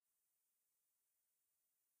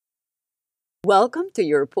Welcome to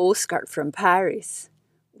your postcard from Paris.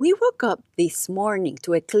 We woke up this morning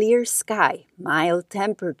to a clear sky, mild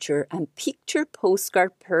temperature, and picture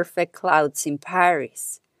postcard perfect clouds in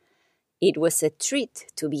Paris. It was a treat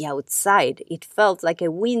to be outside. It felt like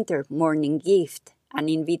a winter morning gift, an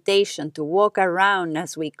invitation to walk around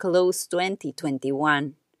as we close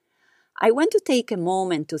 2021. I want to take a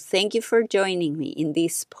moment to thank you for joining me in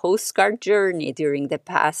this postcard journey during the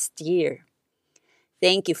past year.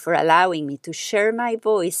 Thank you for allowing me to share my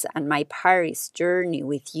voice and my Paris journey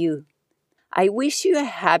with you. I wish you a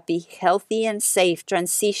happy, healthy, and safe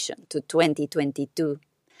transition to 2022.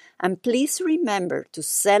 And please remember to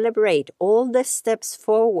celebrate all the steps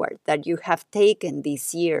forward that you have taken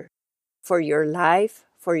this year for your life,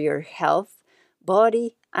 for your health,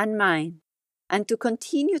 body, and mind, and to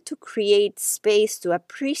continue to create space to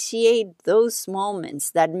appreciate those moments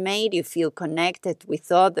that made you feel connected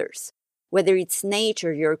with others, whether it's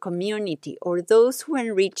nature, your community, or those who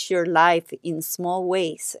enrich your life in small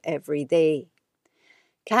ways every day.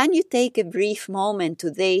 Can you take a brief moment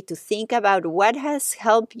today to think about what has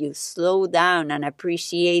helped you slow down and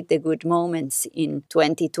appreciate the good moments in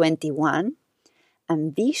 2021?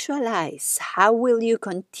 And visualize how will you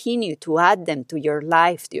continue to add them to your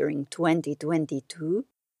life during 2022?